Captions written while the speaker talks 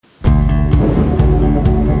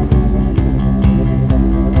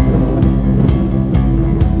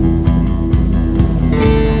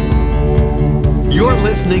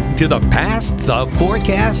listening to the Past the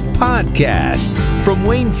Forecast podcast from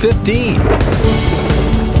Wayne 15.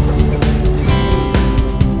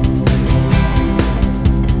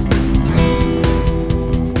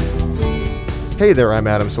 Hey there, I'm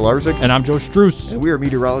Adam Solarzik. And I'm Joe Struess. And we are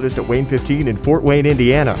meteorologists at Wayne 15 in Fort Wayne,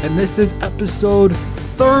 Indiana. And this is episode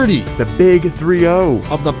 30. The big 3-0.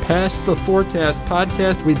 Of the Past the Forecast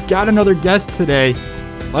podcast. We've got another guest today.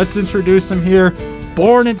 Let's introduce him here.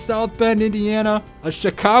 Born in South Bend, Indiana, a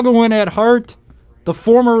Chicagoan at heart, the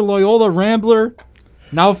former Loyola Rambler,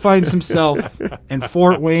 now finds himself in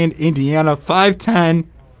Fort Wayne, Indiana, 5'10",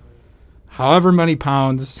 however many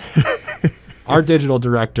pounds. Our digital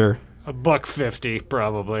director. $150,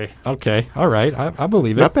 probably. Okay, all right, I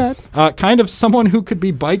believe it. Not bad. Kind of someone who could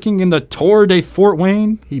be biking in the Tour de Fort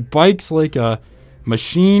Wayne. He bikes like a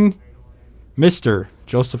machine. Mr.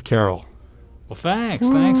 Joseph Carroll. Well, thanks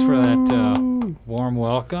for that warm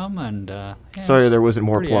welcome. And yeah, sorry there wasn't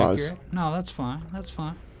more pretty applause. Accurate. No, that's fine.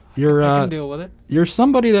 I You're can deal with it. You're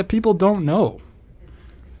somebody that people don't know.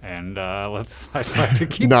 And I'd like to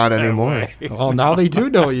keep Not it that anymore. way. Well, now they do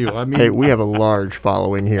know you. I mean, Hey, we have a large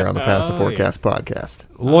following here on the Past the Oh, Forecast podcast.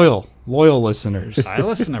 loyal listeners. I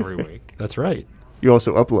listen every week. That's right. You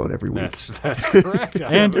also upload every week. That's correct.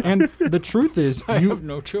 And the truth is, I have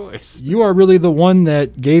no choice. you are really the one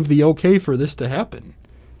that gave the okay for this to happen.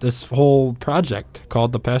 This whole project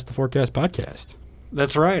called the Past the Forecast podcast.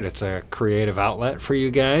 That's right. It's a creative outlet for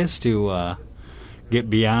you guys to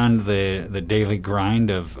get beyond the daily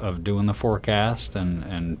grind of doing the forecast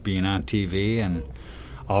and being on TV, and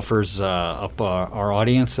offers up our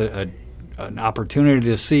audience an opportunity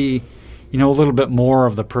to see, a little bit more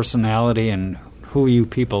of the personality and who you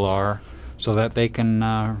people are, so that they can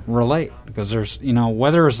relate. Because there's,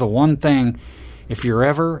 weather is the one thing, if you're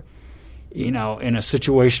ever, in a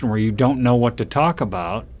situation where you don't know what to talk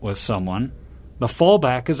about with someone, the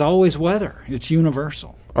fallback is always weather. It's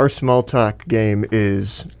universal. Our small talk game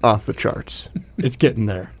is off the charts. It's getting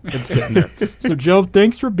there. So, Joe,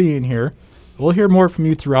 thanks for being here. We'll hear more from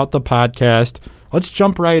you throughout the podcast. Let's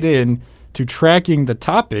jump right in to tracking the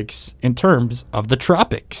topics in terms of the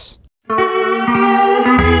tropics.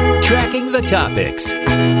 Tracking the topics.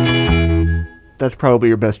 That's probably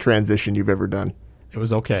your best transition you've ever done. It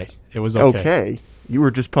was okay. Okay. You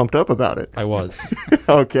were just pumped up about it. I was.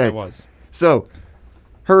 Okay. I was. So,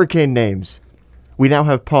 hurricane names. We now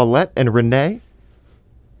have Paulette and Renee,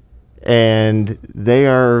 and they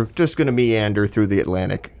are just going to meander through the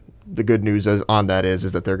Atlantic. The good news on that is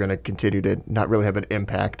that they're going to continue to not really have an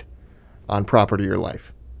impact on property or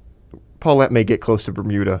life. Paulette may get close to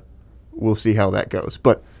Bermuda. We'll see how that goes.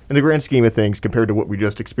 But in the grand scheme of things, compared to what we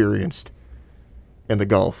just experienced in the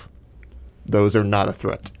Gulf, those are not a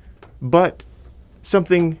threat. But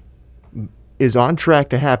something is on track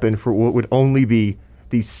to happen for what would only be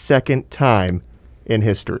the second time in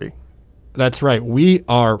history. That's right. We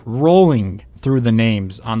are rolling through the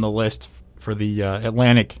names on the list for the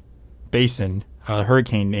Atlantic Basin,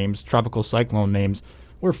 hurricane names, tropical cyclone names.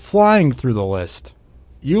 We're flying through the list.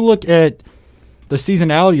 You look at the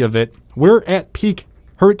seasonality of it, we're at peak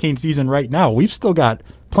hurricane season right now. We've still got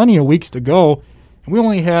plenty of weeks to go, and we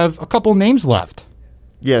only have a couple names left.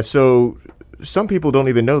 Yeah, so some people don't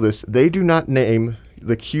even know this. They do not name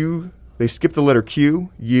the Q. They skip the letter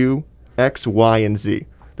Q, U, X, Y, and Z.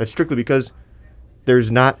 That's strictly because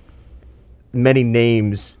there's not many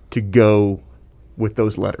names to go with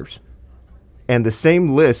those letters. And the same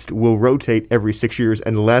list will rotate every 6 years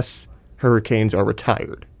unless hurricanes are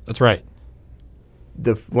retired. That's right.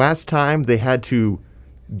 The last time they had to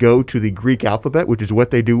go to the Greek alphabet, which is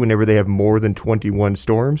what they do whenever they have more than 21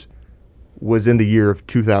 storms, was in the year of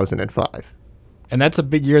 2005. And that's a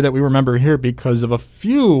big year that we remember here because of a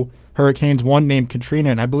few hurricanes, one named Katrina,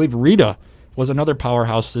 and I believe Rita was another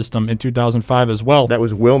powerhouse system in 2005 as well. That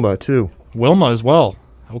was Wilma, too. Wilma as well.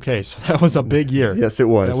 Okay, so that was a big year. Yes, it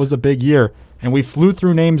was. That was a big year. And we flew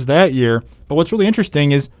through names that year. But what's really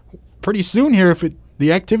interesting is pretty soon here, if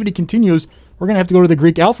the activity continues, we're going to have to go to the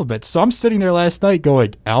Greek alphabet. So I'm sitting there last night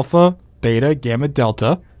going Alpha, Beta, Gamma,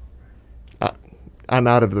 Delta. I'm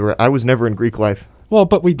out of the... I was never in Greek life. Well,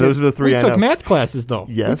 but we did. Those are the three We I took know. math classes, though.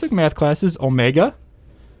 Yes. We took math classes. Omega,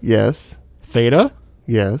 Yes. Theta,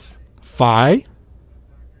 Yes. Phi,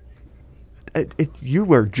 You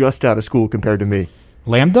were just out of school compared to me.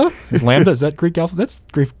 Lambda. Is that Greek alphabet?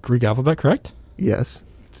 That's Greek alphabet, correct? Yes.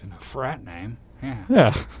 It's in a frat name. Yeah.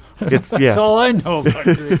 Yeah. It's That's all I know about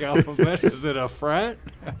Greek alphabet. Is it a frat?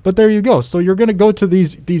 But there you go. So you're going to go to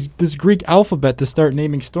this Greek alphabet to start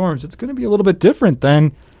naming storms. It's going to be a little bit different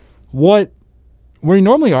than what we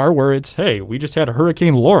normally are, where it's, hey, we just had a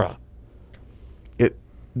Hurricane Laura.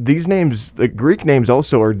 these names, the Greek names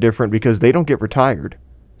also are different because they don't get retired.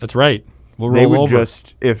 That's right. We'll They roll would over.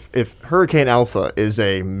 just, if Hurricane Alpha is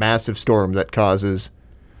a massive storm that causes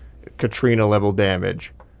Katrina level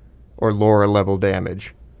damage or Laura level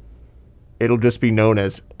damage, it'll just be known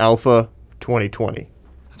as Alpha 2020.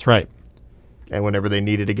 That's right. And whenever they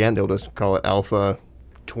need it again, they'll just call it Alpha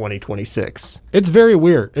 2026. It's very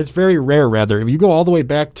weird. It's very rare, rather. If you go all the way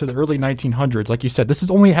back to the early 1900s, like you said, this has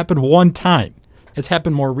only happened one time. It's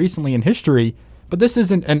happened more recently in history, but this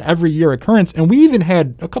isn't an every year occurrence. And we even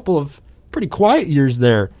had a couple of pretty quiet years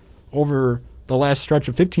there over the last stretch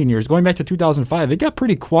of 15 years. Going back to 2005, it got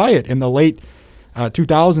pretty quiet in the late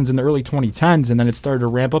 2000s and the early 2010s, and then it started to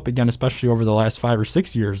ramp up again, especially over the last 5 or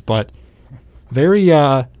 6 years. But very,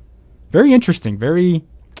 very interesting. Very.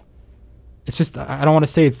 It's just, I don't want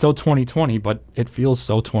to say it's so 2020, but it feels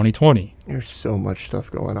so 2020. There's so much stuff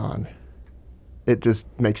going on. It just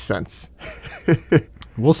makes sense.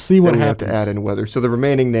 We'll see what Then we happens. have to add in weather. So the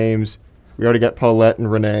remaining names, we already got Paulette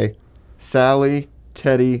and Renee. Sally,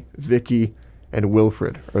 Teddy, Vicky, and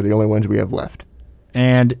Wilfred are the only ones we have left.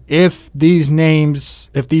 And if these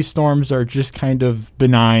storms are just kind of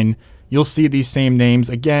benign, you'll see these same names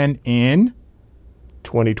again in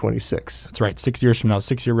 2026. That's right, 6 years from now,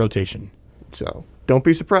 6-year rotation. So don't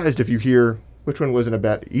be surprised if you hear, which one wasn't a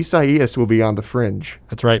bad? Isaias will be on the fringe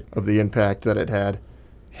That's right. of the impact that it had.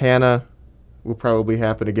 Hannah will probably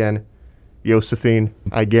happen again. Josephine,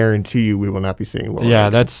 I guarantee you we will not be seeing Laura. Yeah,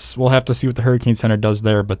 again. we'll have to see what the Hurricane Center does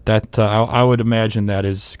there, but that I would imagine that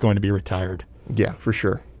is going to be retired. Yeah, for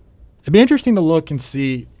sure. It'd be interesting to look and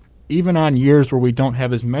see, even on years where we don't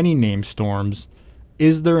have as many named storms,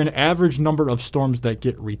 is there an average number of storms that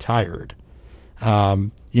get retired?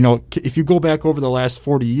 If you go back over the last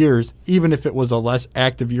 40 years, even if it was a less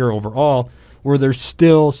active year overall, where there's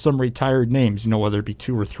still some retired names, whether it be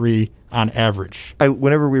 2 or 3 on average.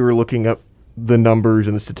 Whenever we were looking up the numbers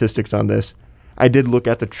and the statistics on this, I did look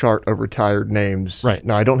at the chart of retired names. Right.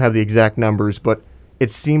 Now, I don't have the exact numbers, but it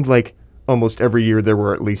seemed like almost every year there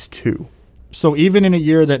were at least 2. So even in a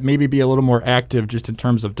year that maybe be a little more active just in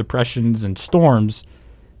terms of depressions and storms,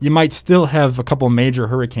 you might still have a couple major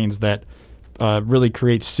hurricanes that really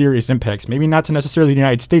create serious impacts. Maybe not to necessarily the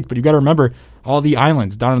United States, but you got to remember all the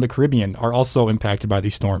islands down in the Caribbean are also impacted by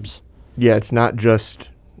these storms. Yeah, it's not just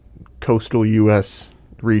coastal U.S.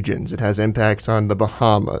 regions. It has impacts on the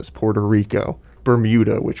Bahamas, Puerto Rico,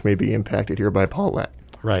 Bermuda, which may be impacted here by Paulette.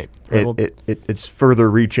 Right. It's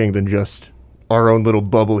further reaching than just our own little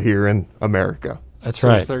bubble here in America. That's So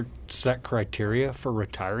right. is there set criteria for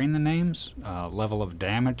retiring the names? Level of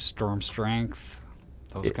damage, storm strength,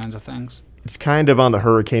 those kinds of things? It's kind of on the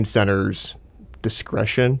Hurricane Center's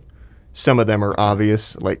discretion. Some of them are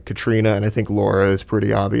obvious, like Katrina, and I think Laura is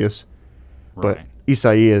pretty obvious. Right. But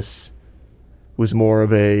Isaias was more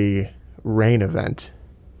of a rain event.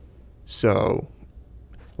 So,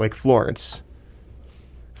 like Florence.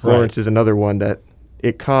 Florence is another one that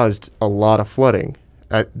it caused a lot of flooding.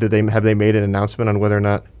 Have they made an announcement on whether or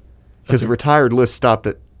not? Because the retired list stopped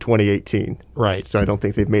at 2018. Right. So I don't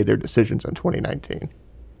think they've made their decisions on 2019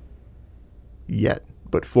 yet.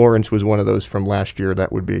 But Florence was one of those from last year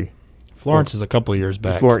that would be. Florence is a couple of years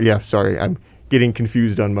back. Yeah, sorry. I'm getting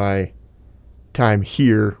confused on my time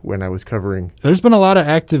here when I was covering. There's been a lot of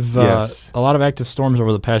active Yes. storms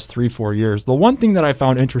over the past 3-4 years. The one thing that I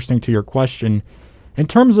found interesting to your question, in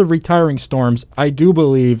terms of retiring storms, I do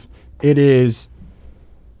believe it is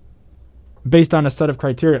based on a set of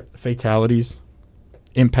criteria: fatalities,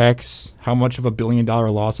 impacts, how much of $1 billion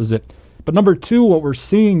loss is it. But number 2, what we're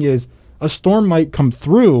seeing is a storm might come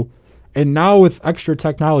through, and now with extra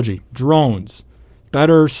technology, drones,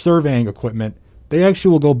 better surveying equipment, they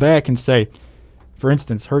actually will go back and say, for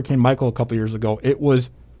instance, Hurricane Michael a couple years ago, it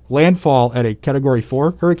was landfall at a Category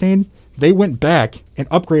 4 hurricane. They went back and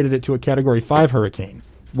upgraded it to a Category 5 hurricane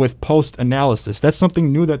with post-analysis. That's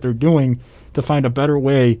something new that they're doing to find a better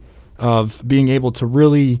way of being able to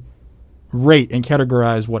really rate and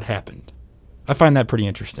categorize what happened. I find that pretty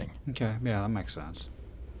interesting. Okay, yeah, that makes sense.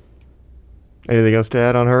 Anything else to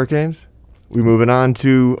add on hurricanes? We moving on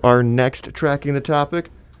to our next Tracking the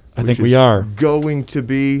Topic. I which think we is are. going to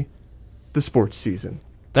be the sports season.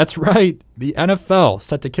 That's right. The NFL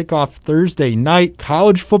set to kick off Thursday night.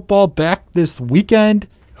 College football back this weekend.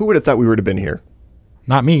 Who would have thought we would have been here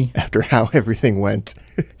Not me. after how everything went?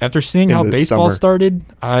 After seeing In how the baseball summer. started,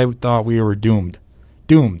 I thought we were doomed.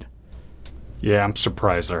 Doomed. Yeah, I'm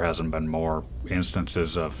surprised there hasn't been more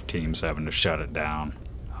instances of teams having to shut it down.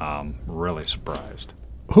 Really surprised.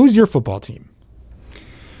 Who's your football team?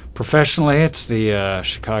 Professionally, it's the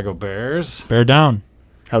Chicago Bears. Bear down.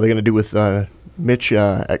 How are they going to do with Mitch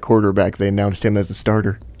at quarterback, they announced him as the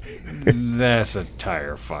starter. That's a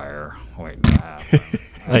tire fire waiting to happen.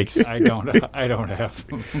 Thanks. I don't have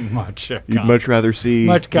much. You'd much rather see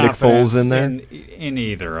much Nick Foles in there? in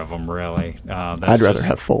either of them, really. I'd rather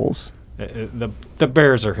have Foles. The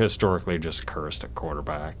Bears are historically just cursed at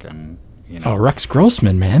quarterback, and Oh, Rex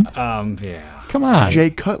Grossman, man. Yeah. Come on. Jay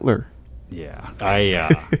Cutler. Yeah,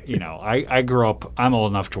 I grew up. I'm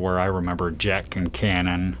old enough to where I remember Jack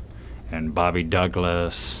Concannon and Bobby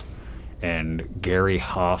Douglas and Gary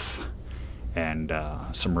Huff and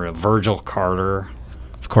some real Virgil Carter.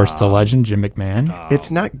 Of course, the legend Jim McMahon.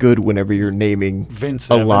 It's not good whenever you're naming Vince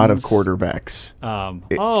a lot of Evans. quarterbacks.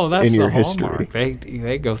 That's in the your hallmark. history.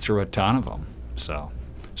 They go through a ton of them. So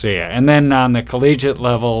yeah, and then on the collegiate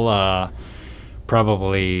level,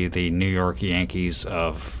 probably the New York Yankees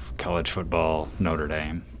of college football, Notre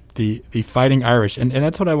Dame. The Fighting Irish. And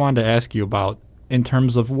that's what I wanted to ask you about in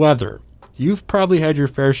terms of weather. You've probably had your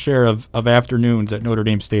fair share of afternoons at Notre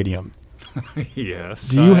Dame Stadium.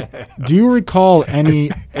 Yes. Do you recall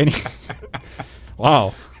any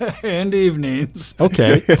Wow. And evenings.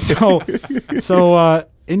 Okay. So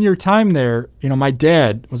in your time there, my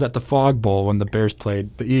dad was at the Fog Bowl when the Bears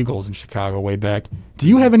played the Eagles in Chicago way back. Do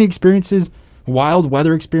you have any experiences, wild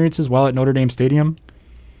weather experiences while at Notre Dame Stadium?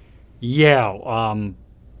 Yeah.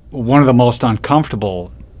 One of the most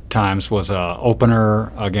uncomfortable times was a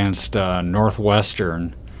opener against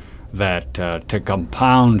Northwestern that to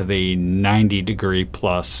compound the 90-degree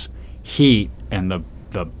plus heat and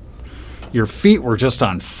your feet were just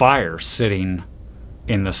on fire sitting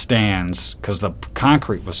in the stands because the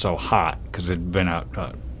concrete was so hot because it had been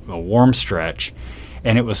a warm stretch,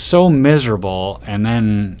 and it was so miserable. And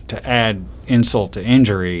then to add insult to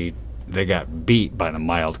injury, they got beat by the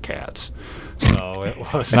Wildcats. So it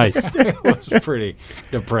was Nice. It was pretty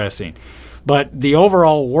depressing. But the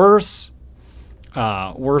overall worst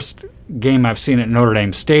game I've seen at Notre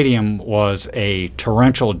Dame Stadium was a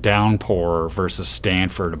torrential downpour versus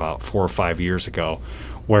Stanford about 4 or 5 years ago,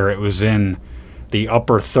 where it was in the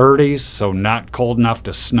upper 30s, so not cold enough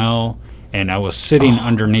to snow, and I was sitting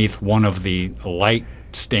underneath one of the light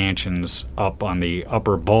stanchions up on the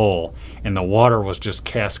upper bowl, and the water was just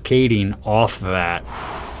cascading off that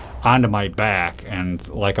onto my back, and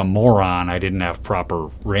like a moron, I didn't have proper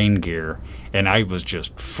rain gear, and I was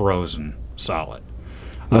just frozen solid.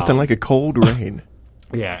 Nothing like a cold rain.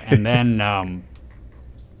 Yeah, and then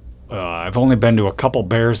I've only been to a couple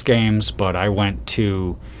Bears games, but I went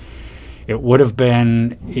to, it would have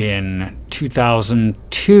been in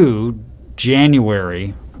 2002,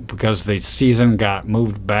 January, because the season got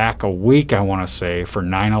moved back a week, I want to say, for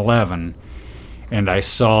 9/11, and I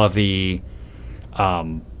saw the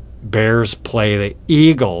Bears play the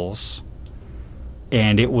Eagles,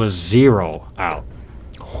 and it was 0 out.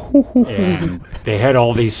 And they had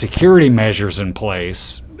all these security measures in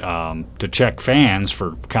place to check fans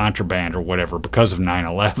for contraband or whatever because of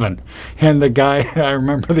 9/11. And the guy, I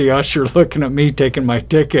remember the usher looking at me taking my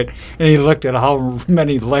ticket, and he looked at how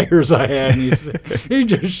many layers I had, and he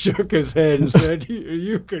just shook his head and said,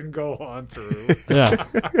 "You can go on through." Yeah.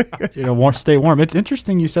 Stay warm. It's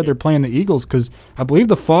interesting you said they're playing the Eagles because I believe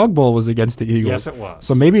the Fog Bowl was against the Eagles. Yes, it was.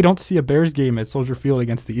 So maybe you don't see a Bears game at Soldier Field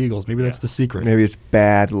against the Eagles. Maybe that's the secret. Maybe it's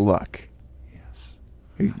bad luck. Yes.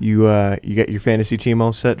 You got your fantasy team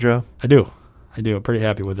all set, Joe? I do. I'm pretty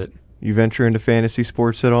happy with it. You venture into fantasy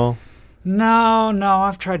sports at all? No,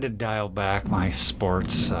 I've tried to dial back my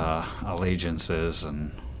sports allegiances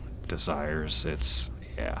and desires.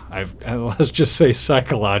 Let's just say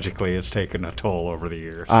psychologically it's taken a toll over the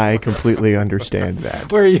years. I completely understand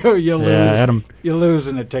that. Where you lose, Adam. you lose,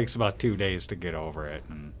 and it takes about 2 days to get over it,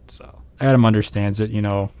 and so. Adam understands it.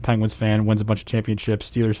 Penguins fan wins a bunch of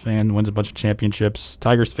championships. Steelers fan wins a bunch of championships.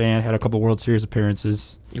 Tigers fan had a couple World Series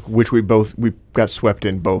appearances. Which we got swept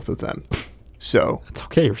in both of them. So It's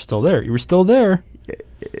okay. You were still there.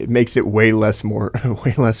 it makes it way less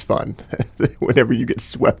fun whenever you get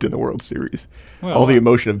swept in the World Series. Well, all the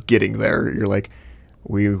emotion of getting there, you're like,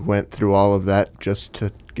 we went through all of that just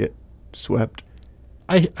to get swept.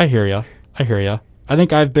 I hear you. I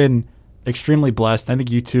think I've been extremely blessed. I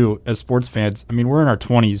think you too, as sports fans. I mean, we're in our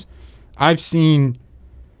 20s. I've seen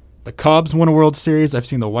the Cubs win a World Series. I've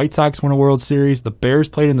seen the White Sox win a World Series. The Bears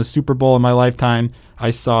played in the Super Bowl in my lifetime.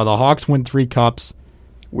 I saw the Hawks win 3 cups.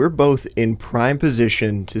 We're both in prime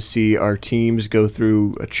position to see our teams go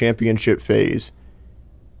through a championship phase,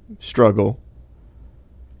 struggle,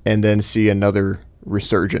 and then see another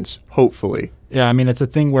resurgence, hopefully. Yeah, I mean, it's a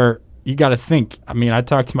thing where you got to think. I mean, I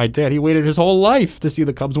talked to my dad. He waited his whole life to see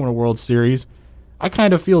the Cubs win a World Series. I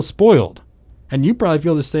kind of feel spoiled. And you probably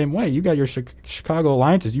feel the same way. You got your Chicago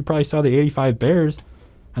Alliances. You probably saw the 85 Bears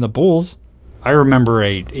and the Bulls. I remember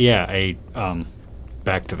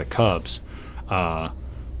back to the Cubs.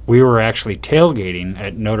 We were actually tailgating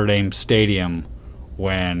at Notre Dame Stadium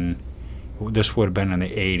when this would have been in the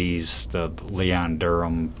 80s, the Leon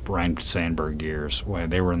Durham, Ryan Sandberg years, when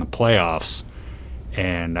they were in the playoffs.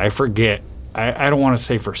 And I forget, I don't want to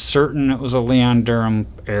say for certain it was a Leon Durham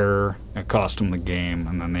error. It cost them the game,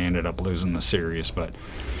 and then they ended up losing the series. But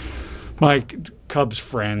my Cubs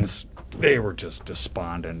friends, they were just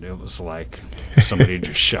despondent. It was like somebody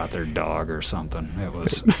just shot their dog or something. It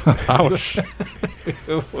was Ouch.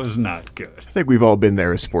 it was not good. I think we've all been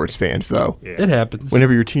there as sports fans, though. Yeah. It happens.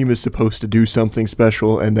 Whenever your team is supposed to do something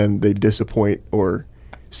special and then they disappoint or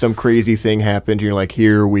some crazy thing happens, you're like,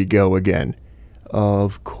 here we go again.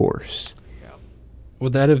 Of course.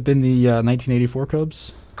 Would that have been the 1984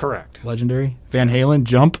 Cubs? Correct. Legendary. Van Halen,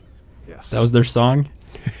 Jump. Yes. That was their song.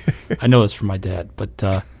 I know it's from my dad,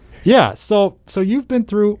 but yeah. So you've been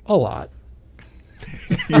through a lot.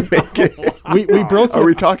 We broke. Are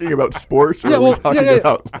we talking about sports? Or Yeah, are well, we talking yeah.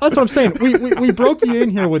 about? That's what I'm saying. We broke you in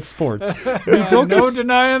here with sports. We broke No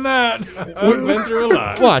denying that. I've been through a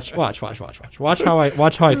lot. Watch how I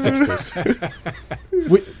fix this.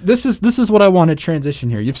 This is what I want to transition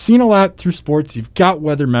here. You've seen a lot through sports. You've got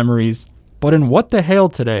weather memories. But in What the Hail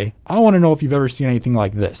today, I want to know if you've ever seen anything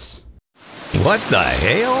like this. What the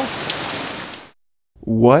hail?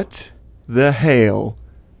 What the hail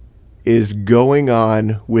is going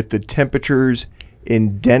on with the temperatures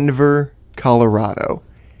in Denver, Colorado?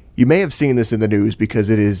 You may have seen this in the news because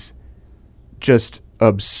it is just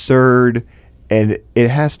absurd, and it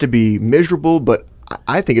has to be miserable, but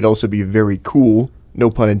I think it'd also be very cool, no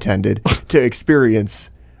pun intended, to experience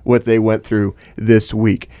what they went through this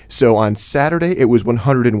week. So on Saturday, it was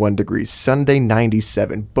 101 degrees. Sunday,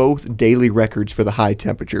 97. Both daily records for the high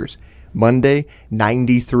temperatures. Monday,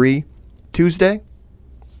 93. Tuesday,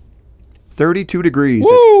 32 degrees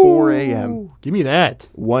at 4 a.m. Give me that.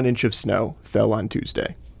 1 inch of snow fell on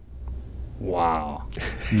Tuesday. Wow.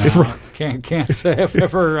 No, can't say I've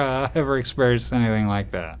ever experienced anything like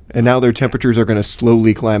that. And now their temperatures are going to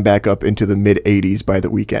slowly climb back up into the mid-80s by the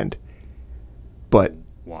weekend. But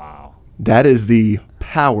Wow. that is the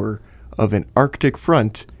power of an Arctic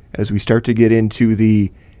front as we start to get into the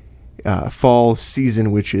fall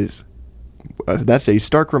season, which is, that's a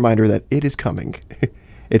stark reminder that it is coming.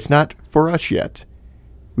 It's not for us yet.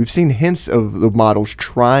 We've seen hints of the models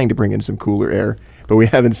trying to bring in some cooler air, but we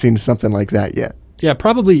haven't seen something like that yet. Yeah,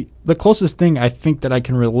 probably the closest thing I think that I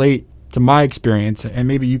can relate to my experience, and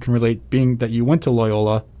maybe you can relate, being that you went to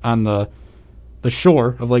Loyola on the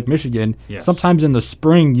shore of Lake Michigan. Yes. Sometimes in the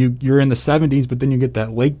spring you're in the 70s, but then you get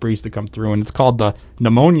that lake breeze to come through, and it's called the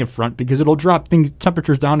pneumonia front because it'll drop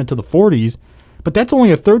temperatures down into the 40s. But that's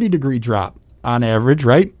only a 30-degree drop on average,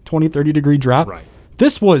 right? 20, 30-degree drop. Right.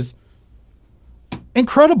 This was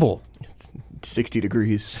incredible. 60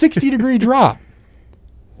 degrees. 60-degree drop.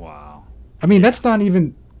 Wow. I mean, that's not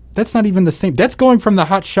even the same. That's going from the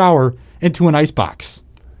hot shower into an ice box.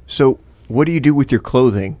 So what do you do with your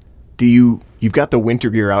clothing? You've got the winter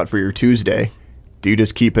gear out for your Tuesday. Do you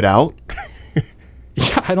just keep it out?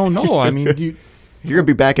 Yeah, I don't know. I mean, You're going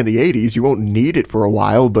to be back in the 80s. You won't need it for a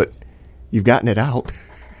while, but you've gotten it out.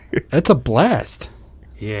 that's a blast.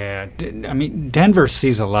 Yeah. I mean, Denver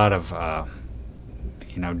sees a lot of,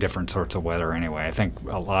 different sorts of weather anyway. I think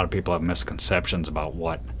a lot of people have misconceptions about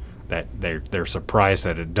that they're surprised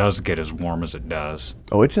that it does get as warm as it does.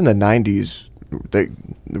 Oh, it's in the 90s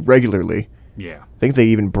regularly. Yeah. I think they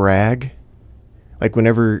even brag. Like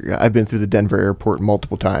whenever I've been through the Denver airport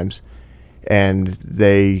multiple times, and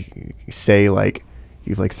they say like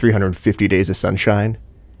you have like 350 days of sunshine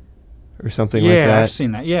or something like that. Yeah, I've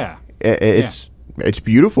seen that. Yeah. It's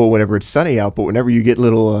beautiful whenever it's sunny out, but whenever you get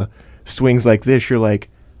little swings like this, you're like,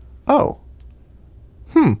 oh,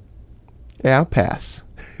 yeah, I'll pass.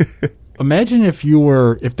 Imagine if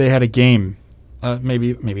they had a game,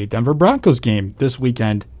 maybe a Denver Broncos game this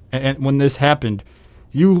weekend, and when this happened,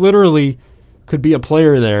 you literally could be a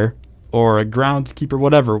player there or a groundskeeper,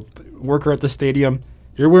 whatever, worker at the stadium.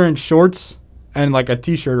 You're wearing shorts and like a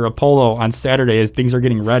T-shirt or a polo on Saturday as things are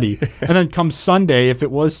getting ready. And then come Sunday, if it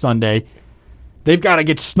was Sunday, they've got to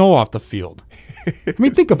get snow off the field. I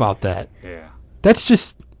mean, think about that. Yeah. That's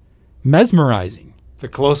just mesmerizing. The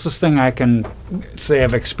closest thing I can say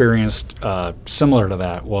I've experienced similar to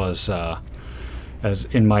that was as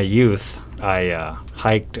in my youth, I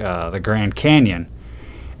hiked the Grand Canyon,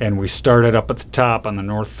 and we started up at the top on the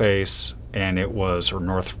north face, and or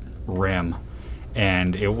north rim,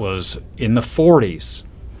 and it was in the 40s.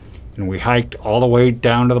 And we hiked all the way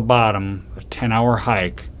down to the bottom, a 10-hour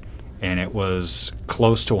hike, and it was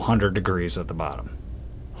close to 100 degrees at the bottom.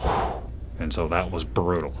 And so that was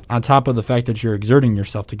brutal. On top of the fact that you're exerting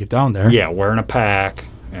yourself to get down there. Yeah, wearing a pack,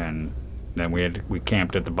 and then we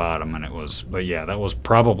camped at the bottom, and but yeah, that was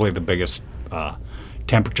probably the biggest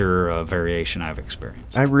temperature variation I've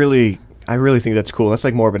experienced. I really think that's cool. That's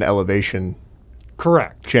like more of an elevation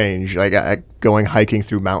Correct. change, like going hiking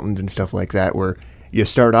through mountains and stuff like that, where you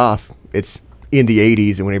start off, it's in the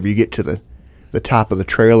 80s, and whenever you get to the top of the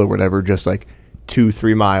trail or whatever, just like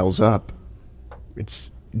 2-3 miles up, it's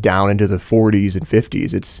down into the 40s and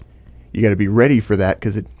 50s. You got to be ready for that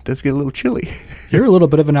because it does get a little chilly. You're a little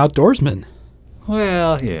bit of an outdoorsman.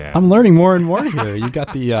 Well, yeah. I'm learning more and more here. You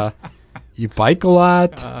got the, you bike a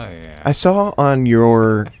lot. Oh, yeah. I saw on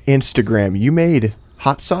your Instagram you made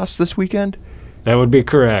hot sauce this weekend. That would be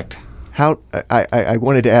correct. How I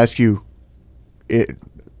wanted to ask you.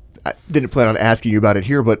 I didn't plan on asking you about it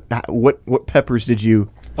here, but what peppers did you?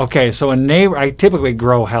 Okay, so I typically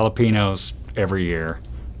grow jalapenos every year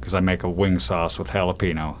because I make a wing sauce with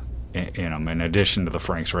jalapeno in them, in addition to the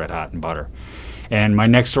Frank's Red Hot and butter. And my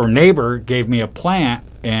next door neighbor gave me a plant,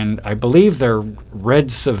 and I believe they're red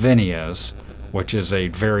Savinias, which is a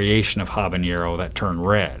variation of habanero that turn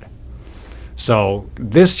red. So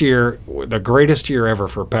this year, the greatest year ever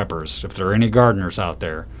for peppers, if there are any gardeners out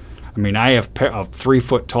there, I mean, I have a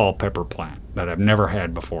 3-foot tall pepper plant that I've never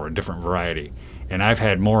had before, a different variety. And I've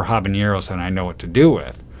had more habaneros than I know what to do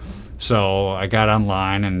with. So I got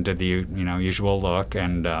online and did the usual look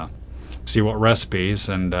and see what recipes.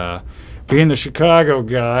 And being the Chicago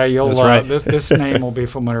guy, That's right. this name will be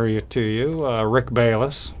familiar to you. Rick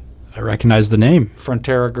Bayless, I recognize the name.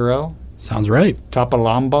 Frontera Grill, Sounds right.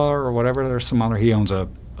 Tapalamba or whatever. There's some other. He owns a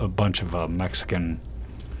bunch of Mexican,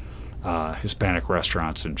 Hispanic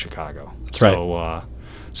restaurants in Chicago. That's right.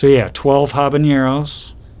 So yeah, 12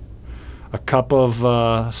 habaneros, a cup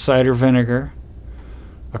of cider vinegar,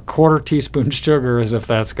 a 1/4 teaspoon sugar, as if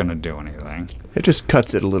that's going to do anything. It just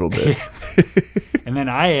cuts it a little bit. And then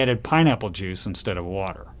I added pineapple juice instead of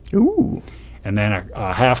water. Ooh. And then a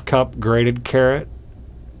 1/2 cup grated carrot,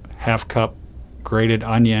 1/2 cup grated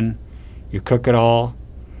onion. You cook it all,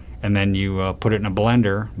 and then you put it in a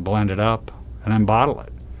blender, blend it up, and then bottle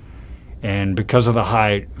it. And because of the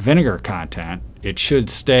high vinegar content, it should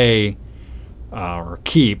stay or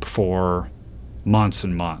keep for months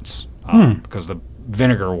and months because the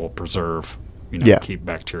vinegar will preserve, keep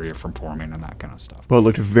bacteria from forming and that kind of stuff. Well, it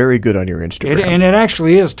looked very good on your Instagram. And it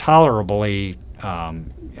actually is tolerably.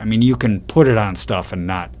 You can put it on stuff and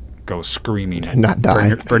not go screaming and not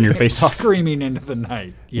die. Burn your face off. screaming into the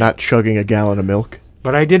night. Yeah. Not chugging a gallon of milk.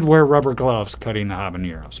 But I did wear rubber gloves cutting the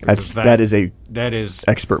habaneros. That is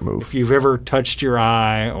expert move. If you've ever touched your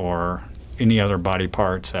eye or any other body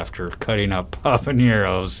parts after cutting up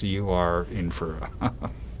habaneros, you are in for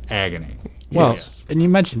agony. Well, yes. And you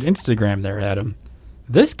mentioned Instagram there, Adam.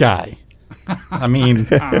 This guy, I mean,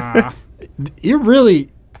 you're really,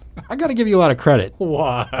 I got to give you a lot of credit.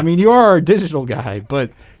 What? I mean, you are a digital guy,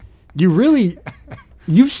 but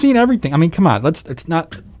you've seen everything. I mean, come on, let's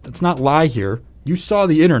not lie here. You saw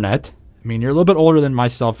the internet. I mean, you're a little bit older than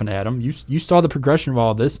myself and Adam. You saw the progression of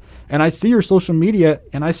all this, and I see your social media,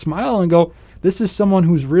 and I smile and go, this is someone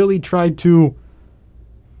who's really tried to.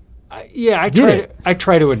 I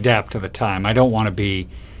try to adapt to the time. I don't want to be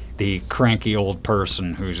the cranky old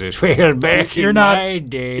person who's just, well, back in my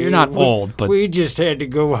day. You're not old, but we just had to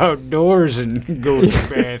go outdoors and go to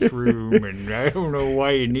the bathroom, and I don't know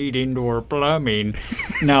why you need indoor plumbing.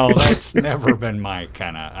 No, that's never been my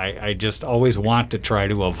kind of. I just always want to try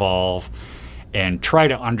to evolve and try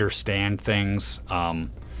to understand things,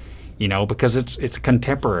 because it's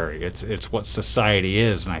contemporary. It's what society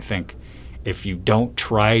is, and I think if you don't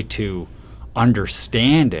try to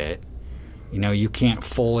understand it, you can't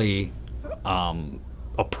fully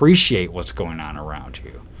appreciate what's going on around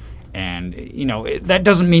you. And, that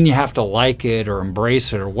doesn't mean you have to like it or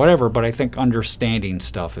embrace it or whatever, but I think understanding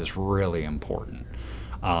stuff is really important.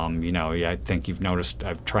 I think you've noticed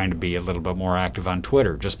I'm trying to be a little bit more active on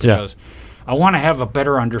Twitter just because I want to have a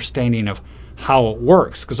better understanding of how it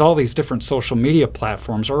works, because all these different social media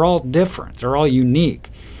platforms are all different. They're all unique,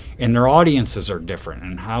 and their audiences are different,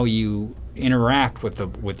 and how you interact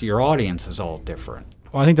with your audience is all different.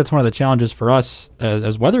 Well, I think that's one of the challenges for us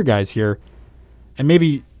as weather guys here, and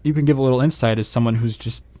maybe you can give a little insight as someone who's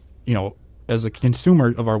just, as a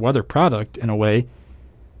consumer of our weather product in a way.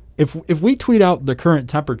 If we tweet out the current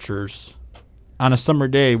temperatures on a summer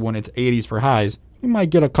day when it's 80s for highs, we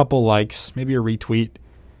might get a couple likes, maybe a retweet.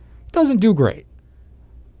 Doesn't do great.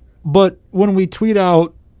 But when we tweet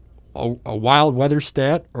out a wild weather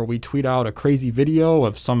stat, or we tweet out a crazy video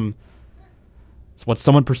of what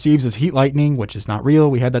someone perceives as heat lightning, which is not real.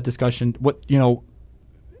 We had that discussion.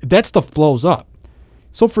 That stuff blows up.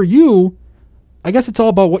 So for you, I guess it's all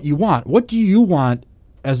about what you want. What do you want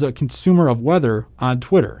as a consumer of weather on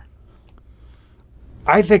Twitter?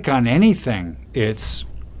 I think on anything, it's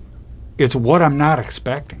what I'm not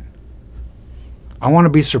expecting. I want to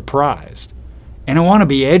be surprised, and I want to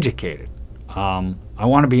be educated. I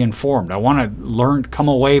want to be informed. I want to come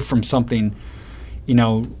away from something, is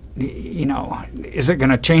it going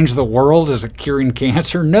to change the world? Is it curing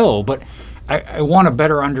cancer? No, but I want a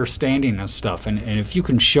better understanding of stuff. And if you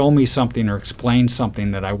can show me something or explain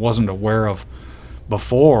something that I wasn't aware of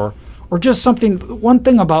before, or just one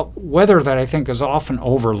thing about weather that I think is often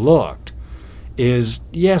overlooked is,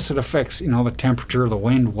 yes, it affects, the temperature, the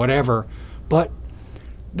wind, whatever, but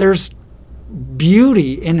there's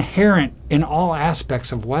beauty inherent in all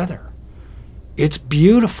aspects of weather. It's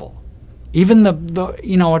beautiful. Even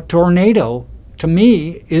a tornado, to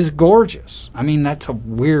me, is gorgeous. I mean, that's a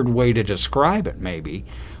weird way to describe it, maybe.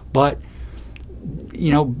 But,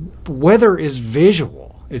 weather is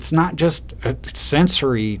visual. It's not just a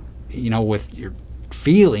sensory, with your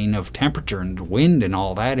feeling of temperature and wind and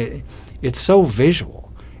all that. It's so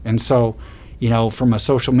visual. And so, from a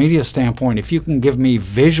social media standpoint, if you can give me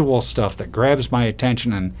visual stuff that grabs my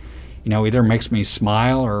attention and, either makes me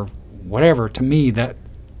smile or whatever, to me,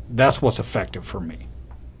 that's what's effective for me.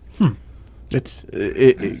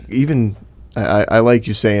 I like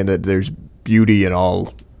you saying that there's beauty in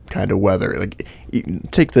all kind of weather. Like,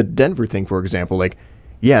 take the Denver thing, for example. Like,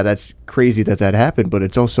 yeah, that's crazy that happened, but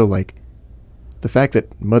it's also like the fact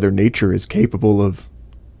that Mother Nature is capable of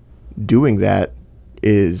doing that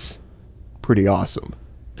is pretty awesome.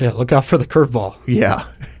 Yeah, look out for the curveball. Yeah.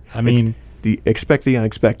 I mean, expect the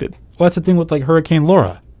unexpected. Well, that's the thing with like Hurricane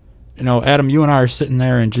Laura. Adam, you and I are sitting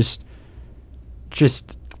there and just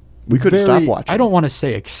we couldn't stop watching. I don't want to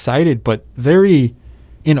say excited, but very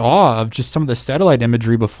in awe of just some of the satellite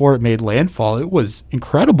imagery before it made landfall. It was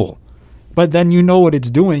incredible. But then you know what it's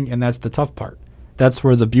doing, and that's the tough part. That's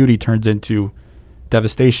where the beauty turns into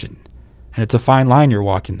devastation. And it's a fine line you're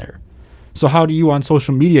walking there. So how do you on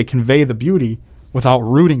social media convey the beauty without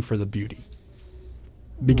rooting for the beauty?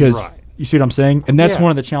 Because You see what I'm saying? And that's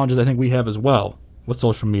one of the challenges I think we have as well with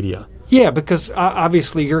social media. Yeah, because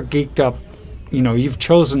obviously you're geeked up. You've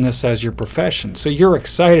chosen this as your profession. So you're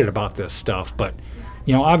excited about this stuff. But,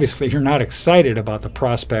 obviously you're not excited about the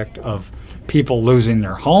prospect of people losing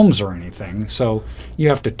their homes or anything. So you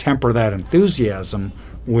have to temper that enthusiasm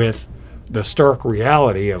with the stark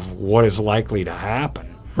reality of what is likely to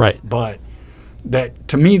happen. Right. But that,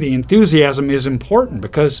 to me, the enthusiasm is important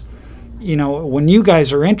because, when you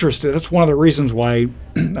guys are interested, that's one of the reasons why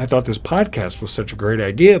I thought this podcast was such a great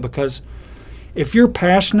idea, because if you're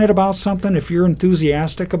passionate about something, if you're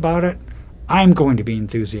enthusiastic about it, I'm going to be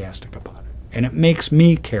enthusiastic about it. And it makes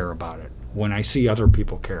me care about it when I see other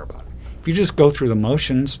people care about it. If you just go through the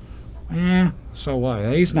motions, so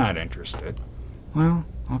what? He's not interested. Well,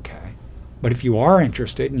 okay. But if you are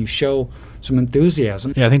interested and you show some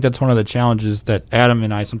enthusiasm. Yeah, I think that's one of the challenges that Adam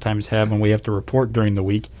and I sometimes have when we have to report during the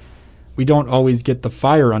week. We don't always get the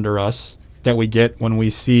fire under us that we get when we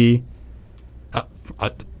see a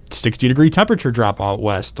 60-degree temperature drop out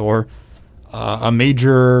west, or a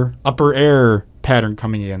major upper air pattern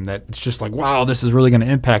coming in that it's just like, wow, this is really going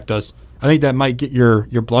to impact us. I think that might get your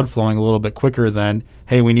blood flowing a little bit quicker than,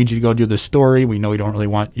 hey, we need you to go do this story. We know you don't really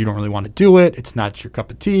want to do it. It's not your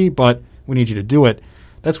cup of tea, but we need you to do it.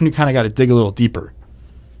 That's when you kind of got to dig a little deeper.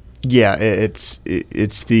 Yeah, that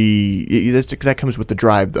comes with the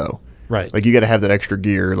drive, though. Right. Like, you got to have that extra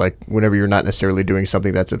gear. Like, whenever you're not necessarily doing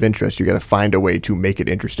something that's of interest, you got to find a way to make it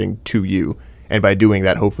interesting to you. And by doing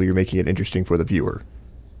that, hopefully you're making it interesting for the viewer,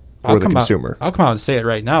 or the consumer. I'll come out and say it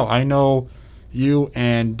right now. I know you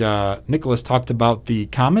and Nicholas talked about the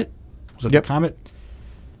comet. Was it the comet?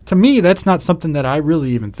 To me, that's not something that I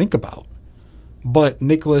really even think about. But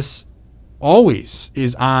Nicholas always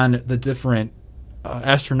is on the different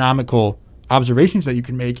astronomical observations that you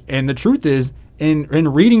can make. And the truth is, in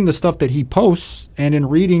reading the stuff that he posts and in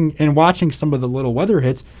reading and watching some of the little weather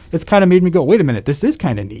hits, it's kind of made me go, wait a minute, this is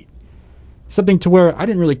kind of neat. Something to where I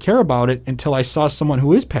didn't really care about it until I saw someone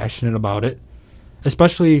who is passionate about it,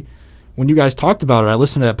 especially when you guys talked about it. I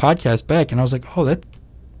listened to that podcast back and I was like,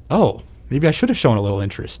 maybe I should have shown a little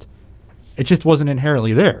interest. It just wasn't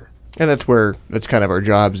inherently there. And that's kind of our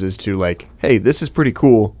jobs, is to like, hey, this is pretty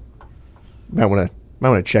cool. Might want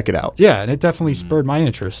to check it out. Yeah, and it definitely spurred my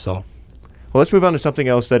interest. So, Well, let's move on to something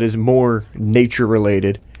else that is more nature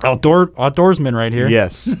related. Outdoorsman right here.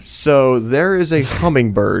 Yes. So there is a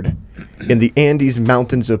hummingbird in the Andes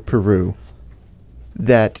Mountains of Peru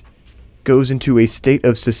that goes into a state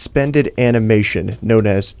of suspended animation known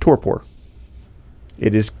as torpor.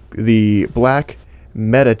 It is the black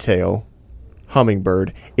metatail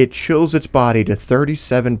hummingbird. It chills its body to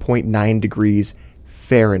 37.9 degrees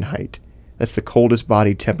Fahrenheit. That's the coldest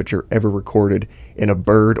body temperature ever recorded in a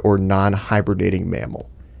bird or non-hibernating mammal.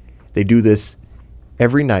 They do this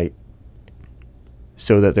every night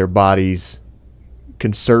so that their bodies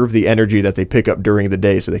conserve the energy that they pick up during the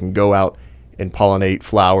day so they can go out and pollinate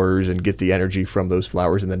flowers and get the energy from those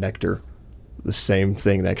flowers and the nectar the same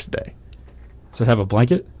thing next day. Does it have a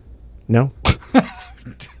blanket? No.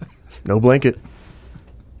 No blanket.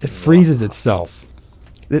 It freezes itself.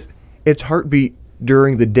 Its heartbeat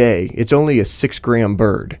during the day, it's only a 6-gram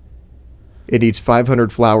bird. It eats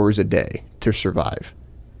 500 flowers a day to survive.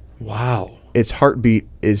 Wow. Its heartbeat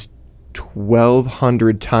is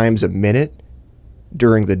 1,200 times a minute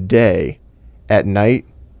during the day. At night,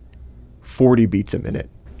 40 beats a minute.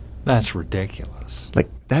 That's ridiculous. Like,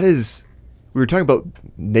 that is... We were talking about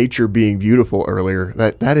nature being beautiful earlier.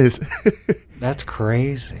 That is... That's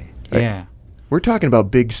crazy. Like, yeah. We're talking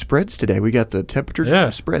about big spreads today. We got the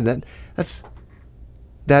temperature spread.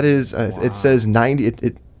 That is... Wow. It says 90...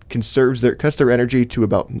 It cuts their energy to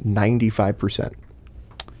about 95%.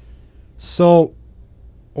 So,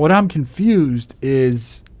 what I'm confused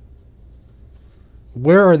is,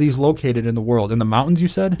 where are these located in the world? In the mountains, you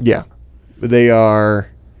said? Yeah. They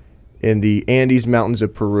are in the Andes Mountains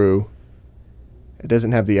of Peru. It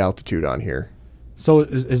doesn't have the altitude on here. So,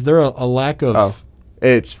 is there a lack of... Oh,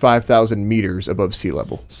 it's 5,000 meters above sea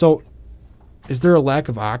level. So, is there a lack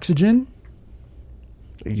of oxygen?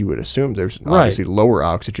 You would assume there's obviously lower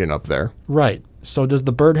oxygen up there. Right. So, does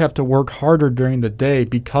the bird have to work harder during the day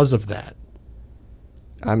because of that?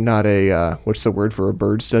 I'm not a, what's the word for a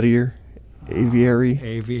bird studier? Aviary?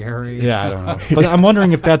 Aviary. Yeah, I don't know. But I'm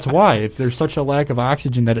wondering if that's why. If there's such a lack of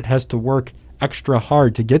oxygen that it has to work extra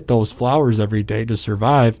hard to get those flowers every day to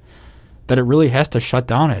survive, that it really has to shut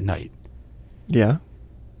down at night. Yeah.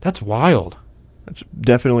 That's wild. That's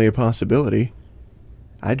definitely a possibility.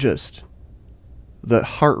 The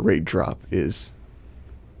heart rate drop is...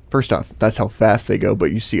 First off, that's how fast they go,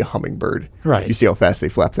 but you see a hummingbird. Right. You see how fast they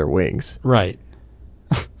flap their wings. Right.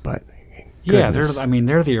 But... Yeah, goodness.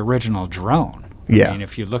 they're the original drone. Yeah. I mean,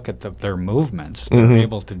 if you look at their movements, they're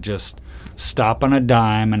able to just stop on a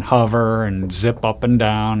dime and hover and zip up and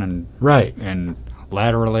down and Right. and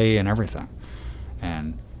laterally and everything.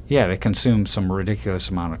 And yeah, they consume some ridiculous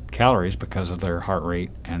amount of calories because of their heart rate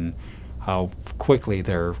and how quickly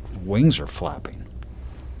their wings are flapping.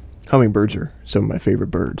 Hummingbirds are some of my favorite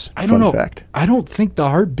birds. I don't know. Fact. I don't think the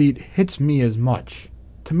heartbeat hits me as much.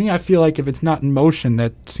 To me, I feel like if it's not in motion,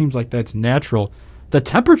 that seems like that's natural. The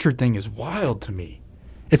temperature thing is wild to me.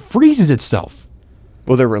 It freezes itself.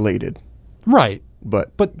 Well, they're related. Right.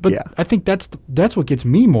 But yeah. I think that's what gets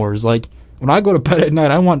me more is like when I go to bed at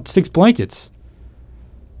night, I want 6 blankets.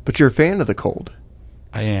 But you're a fan of the cold.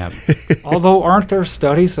 I am. Although, aren't there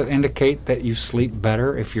studies that indicate that you sleep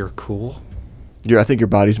better if you're cool? I think your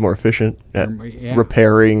body's more efficient at Yeah.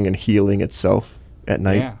 repairing and healing itself at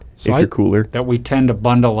night Yeah. So if you're cooler. That we tend to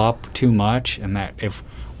bundle up too much, and that if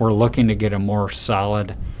we're looking to get a more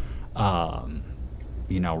solid,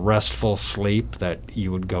 restful sleep, that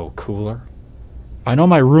you would go cooler. I know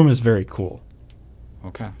my room is very cool.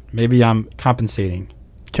 Okay. Maybe I'm compensating.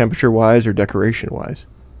 Temperature-wise or decoration-wise?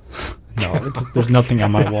 No, there's nothing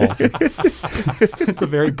on my walls. It's a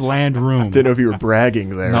very bland room. Didn't know if you were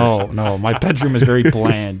bragging there. No, my bedroom is very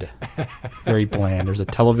bland. Very bland. There's a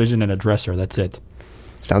television and a dresser. That's it.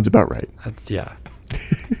 Sounds about right. Yeah.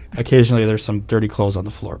 Occasionally there's some dirty clothes on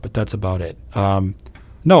the floor, but that's about it.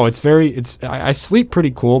 No, I sleep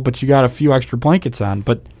pretty cool, but you got a few extra blankets on.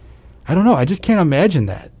 But I don't know. I just can't imagine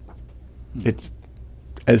that. It's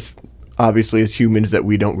as obviously as humans that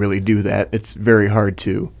we don't really do that. It's very hard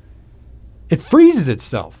to. It freezes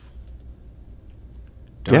itself.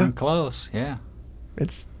 Darn close, yeah.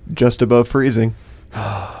 It's just above freezing.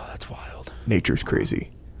 Oh, that's wild. Nature's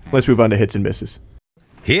crazy. Let's move on to hits and misses.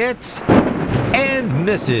 Hits and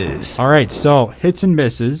misses. All right, so hits and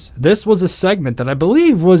misses. This was a segment that I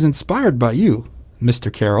believe was inspired by you,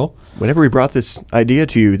 Mr. Carroll. Whenever we brought this idea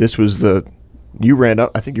to you, this was you ran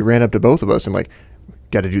up to both of us and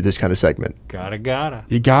got to do this kind of segment. Gotta.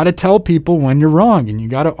 You got to tell people when you're wrong, and you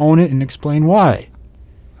got to own it and explain why.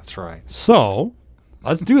 That's right. So,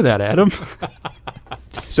 let's do that, Adam.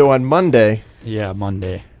 So on Monday, Yeah,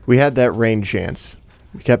 Monday. we had that rain chance.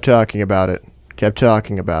 We kept talking about it.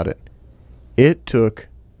 It took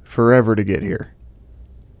forever to get here.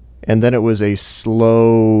 And then it was a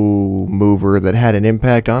slow mover that had an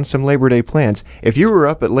impact on some Labor Day plans. If you were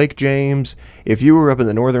up at Lake James, if you were up in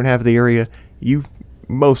the northern half of the area, you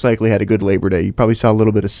most likely had a good Labor Day. You probably saw a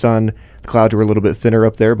little bit of sun. The clouds were a little bit thinner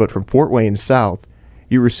up there, but from Fort Wayne south,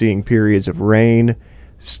 you were seeing periods of rain,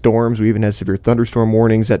 storms. We even had severe thunderstorm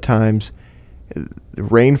warnings at times. The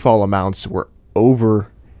rainfall amounts were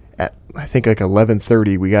over at, I think, like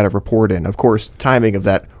 11:30. We got a report in. Of course, timing of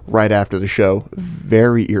that right after the show,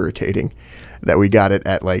 very irritating that we got it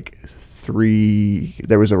at like 3.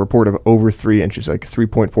 There was a report of over 3 inches, like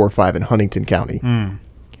 3.45 in Huntington County.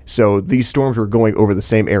 So these storms were going over the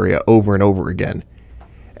same area over and over again,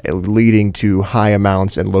 leading to high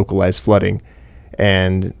amounts and localized flooding,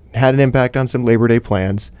 and had an impact on some Labor Day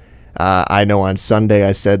plans. I know on Sunday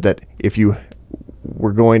I said that if you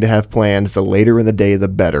were going to have plans, the later in the day, the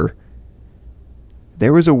better.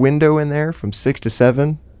 There was a window in there from 6 to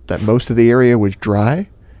 7 that most of the area was dry.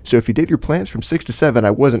 So if you did your plans from 6 to 7,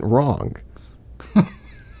 I wasn't wrong.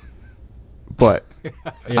 But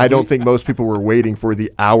I don't think most people were waiting for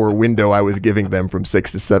the hour window I was giving them from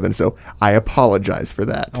 6 to 7. So I apologize for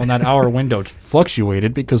that. Well, that hour window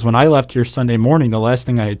fluctuated because when I left here Sunday morning, the last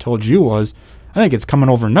thing I had told you was, I think it's coming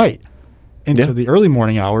overnight into the early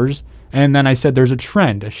morning hours. And then I said there's a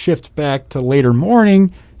trend, a shift back to later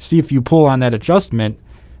morning, see if you pull on that adjustment.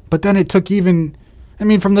 But then it took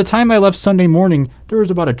from the time I left Sunday morning, there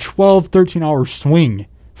was about a 12, 13-hour swing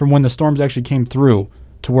from when the storms actually came through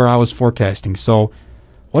to where I was forecasting. So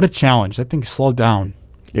what a challenge. That thing slowed down.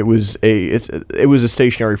 It was a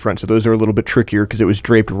stationary front, so those are a little bit trickier because it was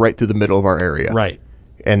draped right through the middle of our area. Right.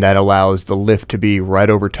 And that allows the lift to be right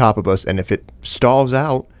over top of us. And if it stalls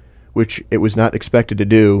out, which it was not expected to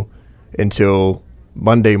do until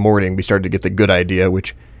Monday morning, we started to get the good idea,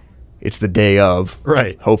 which it's the day of.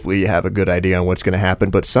 Right. Hopefully you have a good idea on what's going to happen.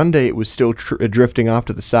 But Sunday it was still drifting off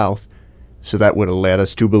to the south. So that would have led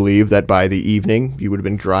us to believe that by the evening you would have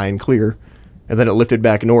been dry and clear. And then it lifted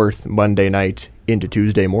back north Monday night into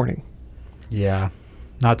Tuesday morning. Yeah,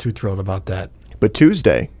 not too thrilled about that. But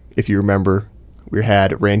Tuesday, if you remember, we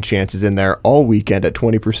had rain chances in there all weekend at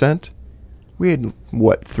 20%. We had,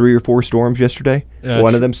 3 or 4 storms yesterday?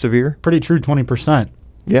 One of them severe? Pretty true, 20%.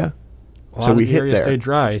 Yeah. So we hit there. A lot of the areas stayed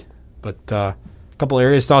dry, but a couple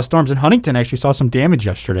areas saw storms. In Huntington actually saw some damage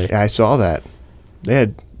yesterday. Yeah, I saw that. They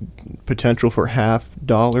had potential for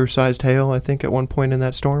 $half-sized hail, I think, at one point in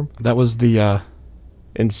that storm. That was the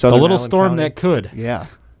little Allen storm County. That could. Yeah,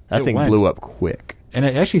 that thing blew up quick. And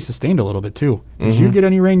it actually sustained a little bit, too. Did you get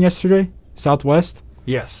any rain yesterday, southwest?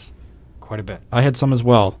 Yes, quite a bit. I had some as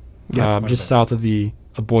well, just south of the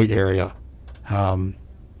Aboit area. I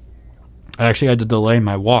actually had to delay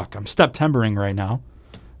my walk. I'm step-timbering right now.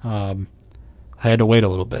 I had to wait a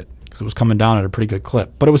little bit because it was coming down at a pretty good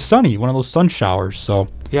clip. But it was sunny, one of those sun showers. So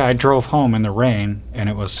yeah, I drove home in the rain, and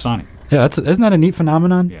it was sunny. Yeah, isn't that a neat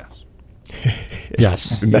phenomenon? Yes.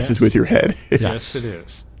 Yes. It messes with your head. Yes, it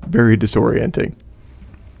is. Very disorienting.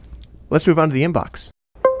 Let's move on to the inbox.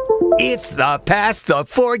 It's the Past the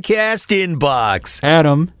Forecast inbox.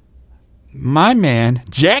 Adam, my man,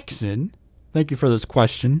 Jackson, thank you for this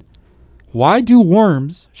question. Why do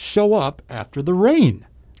worms show up after the rain?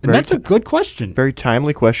 And that's a good question. Very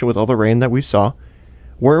timely question with all the rain that we saw.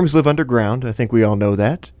 Worms live underground. I think we all know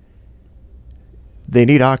that. They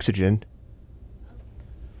need oxygen.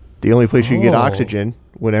 The only place you can get oxygen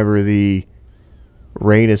whenever the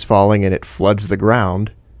rain is falling and it floods the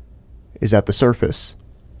ground is at the surface.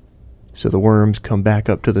 So the worms come back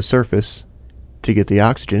up to the surface to get the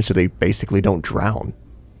oxygen so they basically don't drown.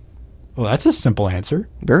 Well, that's a simple answer.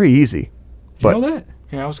 Very easy. You know that?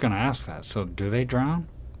 Yeah, I was going to ask that. So do they drown?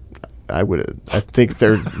 I think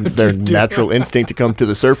their natural instinct to come to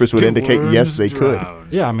the surface would indicate yes, they could.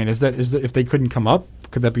 Yeah, I mean, is that if they couldn't come up,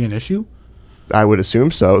 could that be an issue? I would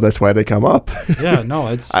assume so. That's why they come up. Yeah, no,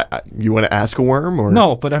 it's. You want to ask a worm or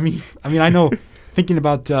no? But I mean, I know. Thinking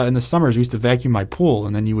about in the summers, we used to vacuum my pool,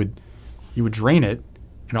 and then you would drain it,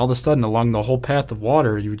 and all of a sudden, along the whole path of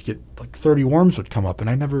water, you would get like 30 worms would come up,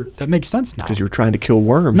 and that makes sense now. Because you were trying to kill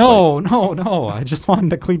worms. No. I just wanted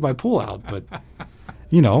to clean my pool out, but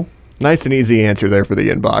Nice and easy answer there for the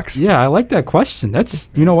inbox. Yeah, I like that question. That's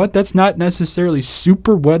that's not necessarily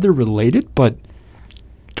super weather related, but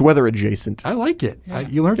it's weather adjacent. I like it. Yeah.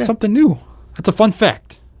 You learned something new. That's a fun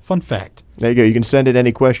fact. There you go. You can send in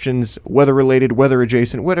any questions, weather related, weather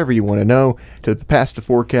adjacent, whatever you want to know, to the Past the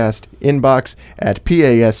Forecast inbox at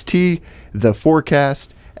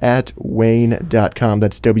pasttheforecast@wane.com.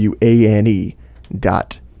 That's WANE.com.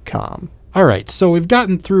 All right, so we've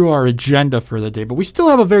gotten through our agenda for the day, but we still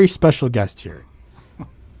have a very special guest here.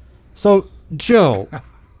 So Joe,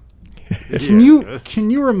 can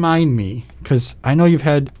you remind me, because I know you've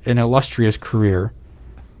had an illustrious career,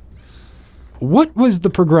 what was the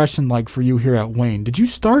progression like for you here at Wayne? Did you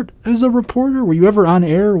start as a reporter? Were you ever on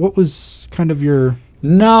air? What was kind of your...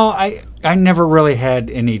 No, I never really had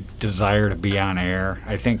any desire to be on air.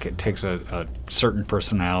 I think it takes a certain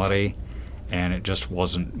personality, and it just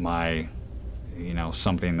wasn't my,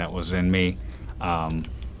 something that was in me.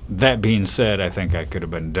 That being said, I think I could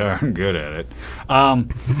have been darn good at it.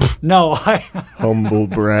 No, Humble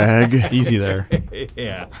brag. Easy there.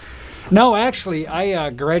 Yeah. No, actually, I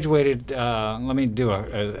graduated, let me do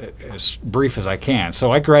as brief as I can.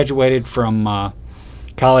 So I graduated from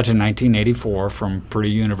college in 1984 from Purdue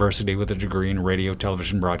University with a degree in radio,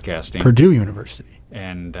 television broadcasting. Purdue University?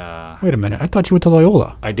 And wait a minute, I thought you went to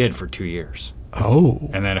Loyola. I did for 2 years. Oh.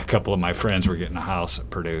 And then a couple of my friends were getting a house at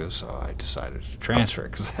Purdue, so I decided to transfer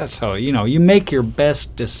because that's how, you make your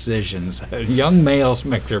best decisions. Young males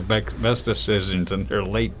make their best decisions in their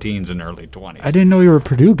late teens and early 20s. I didn't know you were a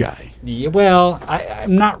Purdue guy. Yeah, well,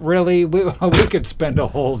 I'm not really. We could spend a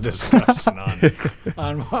whole discussion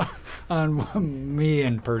on me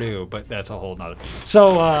and Purdue, but that's a whole nother.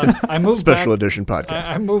 So I moved Special edition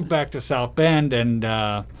podcast. I moved back to South Bend, and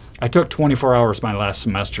I took 24 hours my last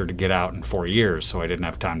semester to get out in 4 years, so I didn't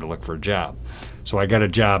have time to look for a job. So I got a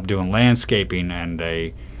job doing landscaping, and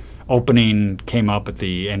a opening came up at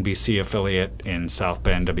the NBC affiliate in South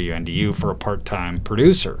Bend, WNDU, for a part-time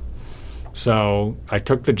producer. So I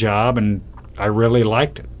took the job, and I really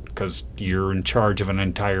liked it because you're in charge of an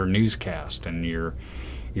entire newscast, and you're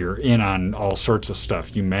in on all sorts of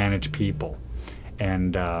stuff. You manage people.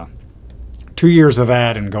 And 2 years of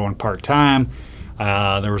that and going part-time,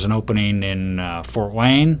 there was an opening in Fort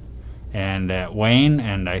Wayne and at Wayne,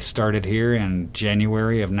 and I started here in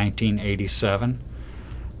January of 1987,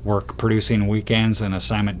 producing weekends and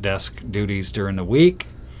assignment desk duties during the week,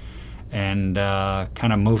 and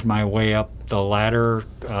kind of moved my way up the ladder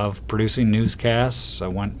of producing newscasts. I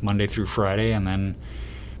went Monday through Friday and then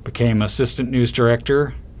became assistant news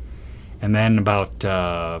director. And then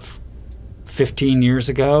about 15 years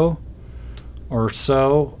ago or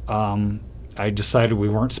so, I decided we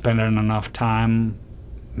weren't spending enough time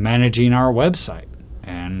managing our website.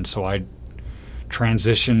 And so I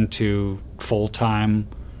transitioned to full-time.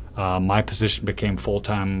 My position became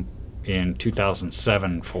full-time in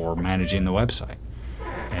 2007 for managing the website.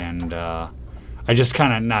 And I just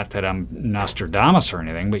kind of, not that I'm Nostradamus or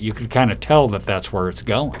anything, but you could kind of tell that that's where it's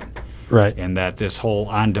going. Right. And that this whole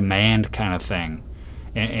on-demand kind of thing.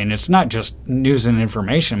 And it's not just news and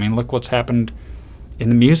information. I mean, look what's happened in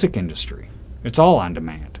the music industry. It's all on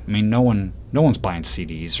demand. I mean, no one's buying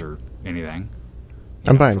CDs or anything.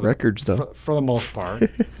 I'm buying records, though. For the most part.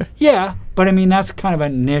 Yeah, but I mean, that's kind of a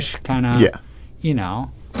niche kind of,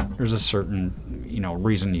 there's a certain,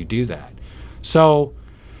 reason you do that. So,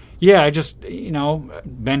 yeah, I just,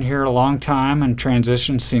 been here a long time and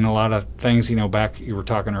transitioned, seen a lot of things, back, you were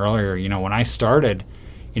talking earlier, when I started,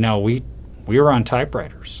 we were on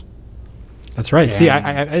typewriters. That's right. See,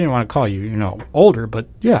 I didn't want to call you, older, but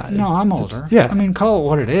yeah. No, I'm older. Yeah. I mean, call it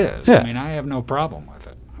what it is. Yeah. I mean, I have no problem with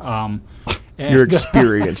it. You're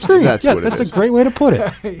experienced. That's what it is. That's a great way to put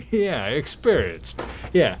it. Yeah, experienced.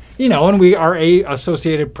 Yeah. And our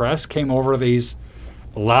Associated Press came over these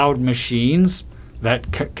loud machines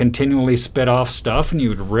that continually spit off stuff, and you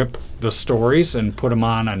would rip the stories and put them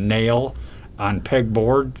on a nail on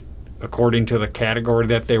pegboard according to the category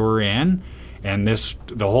that they were in. And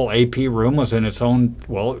the whole AP room was in its own,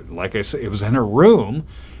 well, like I said, it was in a room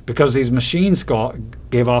because these machines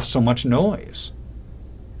gave off so much noise.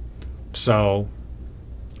 So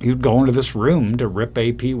you'd go into this room to rip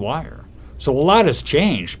AP wire. So a lot has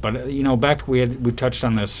changed, but back we touched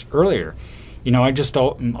on this earlier. I just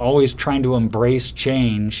am always trying to embrace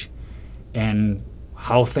change and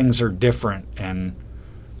how things are different, and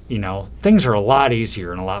things are a lot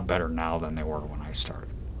easier and a lot better now than they were when I started.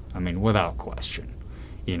 I mean, without question.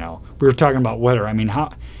 We were talking about weather. I mean,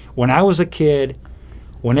 when I was a kid,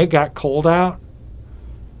 when it got cold out,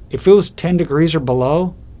 if it was 10 degrees or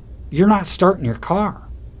below, you're not starting your car.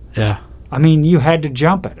 Yeah. I mean, you had to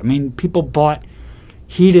jump it. I mean, people bought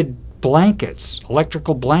heated blankets,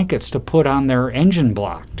 electrical blankets to put on their engine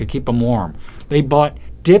block to keep them warm. They bought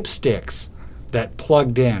dipsticks that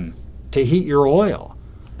plugged in to heat your oil.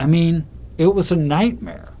 I mean, it was a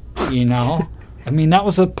nightmare, I mean, that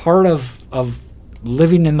was a part of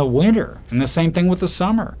living in the winter, and the same thing with the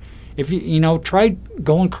summer. If you try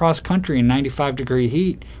going cross country in 95-degree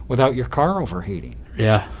heat without your car overheating.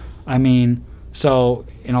 Yeah. I mean, so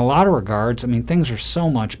in a lot of regards, I mean, things are so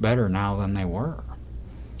much better now than they were.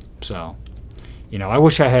 So, I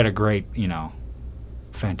wish I had a great,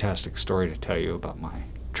 fantastic story to tell you about my,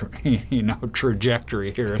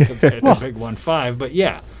 trajectory here at the Big 1-5. But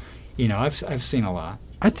yeah, I've seen a lot.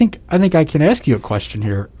 I think I can ask you a question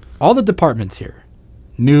here. All the departments here,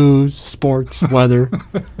 news, sports, weather,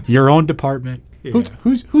 your own department. Yeah.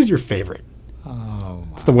 Who's your favorite? Oh,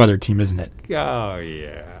 It's the weather team, isn't it? oh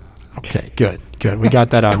yeah. Okay, good. We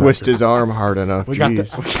got that on Twist record. his arm hard enough. We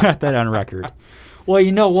Jeez. got that on record. Well,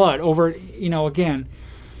 you know what?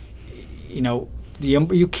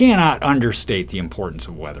 You cannot understate the importance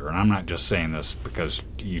of weather, and I'm not just saying this because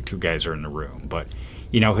you two guys are in the room, but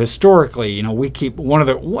historically, we keep one of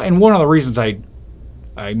the reasons I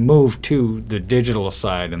moved to the digital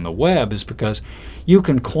side and the web is because you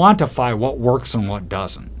can quantify what works and what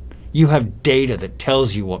doesn't. You have data that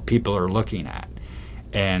tells you what people are looking at,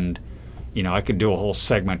 and I could do a whole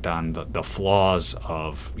segment on the flaws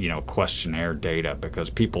of, questionnaire data, because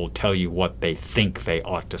people tell you what they think they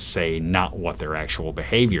ought to say, not what their actual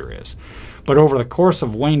behavior is. But over the course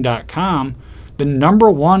of Wayne.com, the number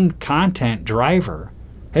one content driver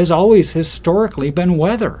has always historically been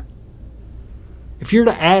weather. If you're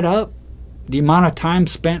to add up the amount of time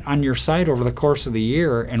spent on your site over the course of the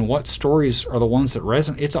year and what stories are the ones that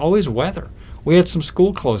resonate, it's always weather. We had some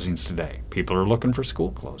school closings today. People are looking for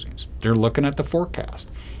school closings. They're looking at the forecast.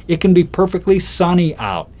 It can be perfectly sunny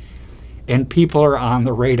out, and people are on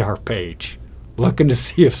the radar page looking to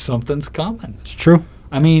see if something's coming. It's true.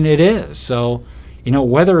 I mean, it is. So,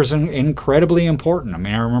 weather is incredibly important. I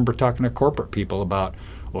mean, I remember talking to corporate people about,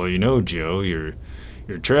 well, Joe, your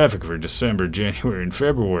traffic for December, January, and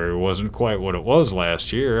February wasn't quite what it was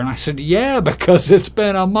last year. And I said, yeah, because it's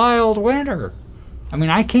been a mild winter. I mean,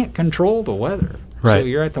 I can't control the weather. Right. So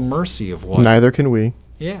you're at the mercy of what. Neither can we.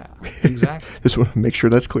 Yeah, exactly. Just want to make sure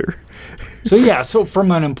that's clear. So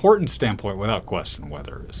from an importance standpoint, without question,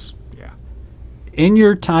 weather is, yeah. In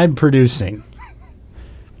your time producing,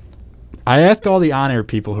 I asked all the on-air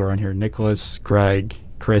people who are on here, Nicholas, Greg,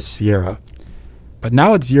 Chris, Sierra, but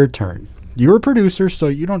now it's your turn. You're a producer, so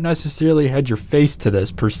you don't necessarily had your face to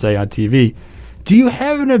this per se on TV. Do you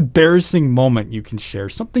have an embarrassing moment you can share?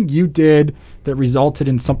 Something you did that resulted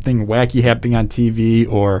in something wacky happening on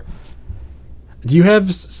TV, or do you have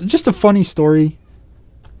just a funny story?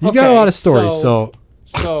 You got a lot of stories, So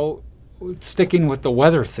sticking with the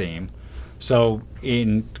weather theme,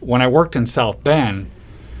 when I worked in South Bend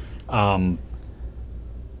at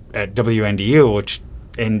WNDU, which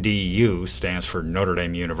NDU stands for Notre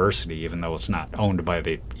Dame University, even though it's not owned by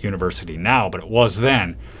the university now, but it was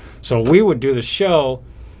then. So we would do the show,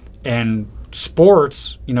 and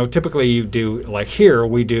sports, typically you do, like here,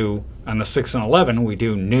 we do, on the 6 and 11, we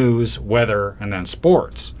do news, weather, and then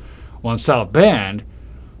sports. Well, in South Bend,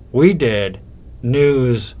 we did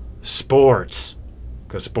news, sports,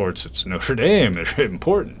 because sports, it's Notre Dame, it's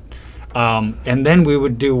important. And then we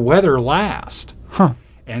would do weather last. Huh.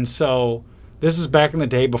 And so this is back in the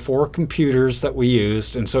day before computers that we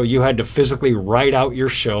used, and so you had to physically write out your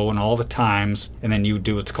show and all the times, and then you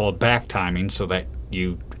do what's called back timing, so that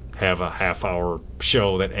you have a half-hour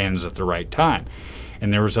show that ends at the right time.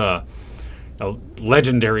 And there was a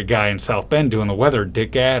legendary guy in South Bend doing the weather,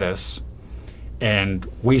 Dick Addis, and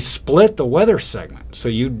we split the weather segment. So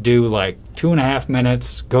you do like 2.5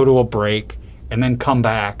 minutes, go to a break, and then come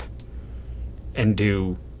back and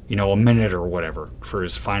do, a minute or whatever for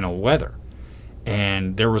his final weather.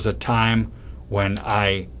 And there was a time when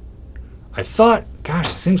I thought, gosh,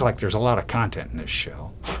 it seems like there's a lot of content in this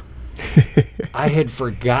show. I had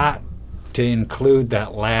forgot to include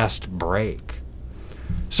that last break.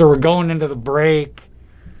 So we're going into the break.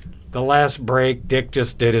 The last break, Dick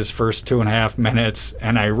just did his first 2.5 minutes,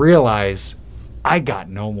 and I realized I got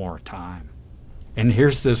no more time. And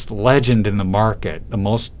here's this legend in the market, the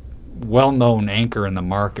most well-known anchor in the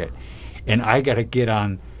market, and I got to get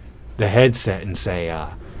on the headset and say,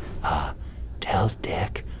 tell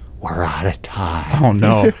Dick we're out of time. Oh,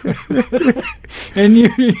 no. And you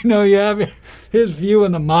have his view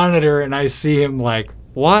in the monitor, and I see him like,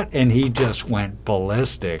 what? And he just went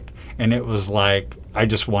ballistic. And it was like, I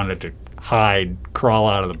just wanted to crawl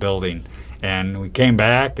out of the building. And we came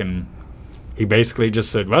back, and he basically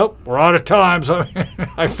just said, well, we're out of time. So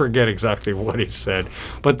I forget exactly what he said.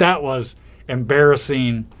 But that was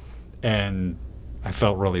embarrassing, and I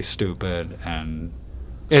felt really stupid, and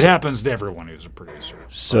it happens to everyone who's a producer.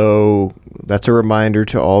 So that's a reminder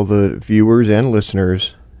to all the viewers and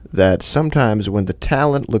listeners that sometimes when the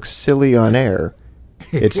talent looks silly on air,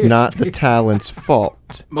 it's not the talent's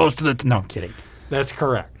fault. Most of the no, I'm kidding. That's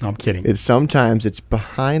correct. No, I'm kidding. Sometimes it's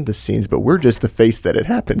behind the scenes, but we're just the face that it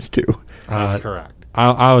happens to. That's correct.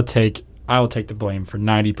 I I will take the blame for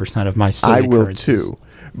 90% of my silly I will occurrences. too.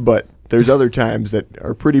 But there's other times that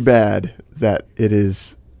are pretty bad that it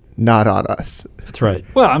is not on us. That's right.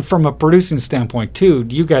 Well, and from a producing standpoint, too,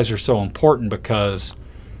 you guys are so important because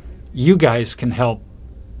you guys can help,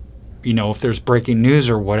 if there's breaking news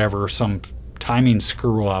or whatever, some timing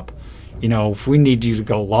screw up. If we need you to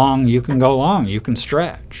go long, you can go long. You can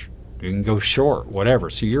stretch. You can go short, whatever.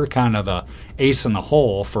 So you're kind of the ace in the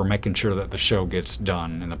hole for making sure that the show gets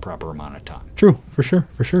done in the proper amount of time. True, for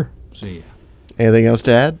sure. So, yeah. Anything else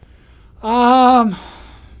to add?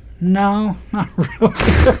 No, not really.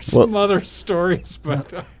 There's some other stories,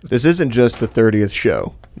 but This isn't just the 30th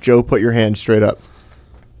show. Joe, put your hand straight up.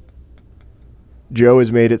 Joe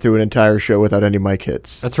has made it through an entire show without any mic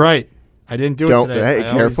hits. That's right. I didn't do it today.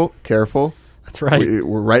 Hey, careful. That's right.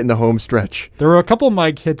 We're right in the home stretch. There were a couple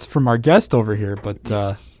mic hits from our guest over here,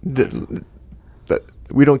 but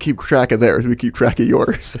We don't keep track of theirs. We keep track of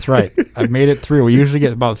yours. that's right. I've made it through. We usually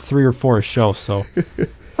get about 3 or 4 a show, so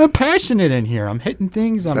I'm passionate in here. I'm hitting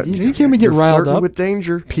things. You hear me get You're riled flirting up. with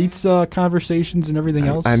danger. Pizza conversations and everything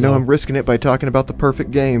else. I know so I'm risking it by talking about the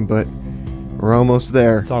perfect game, but we're almost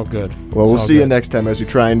there. It's all good. Well, we'll It's all see you good. next time as we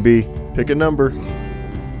try and pick a number.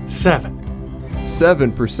 7.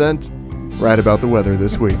 7% right about the weather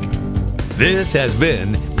this week. This has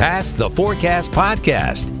been Past the Forecast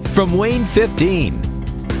Podcast from Wayne 15.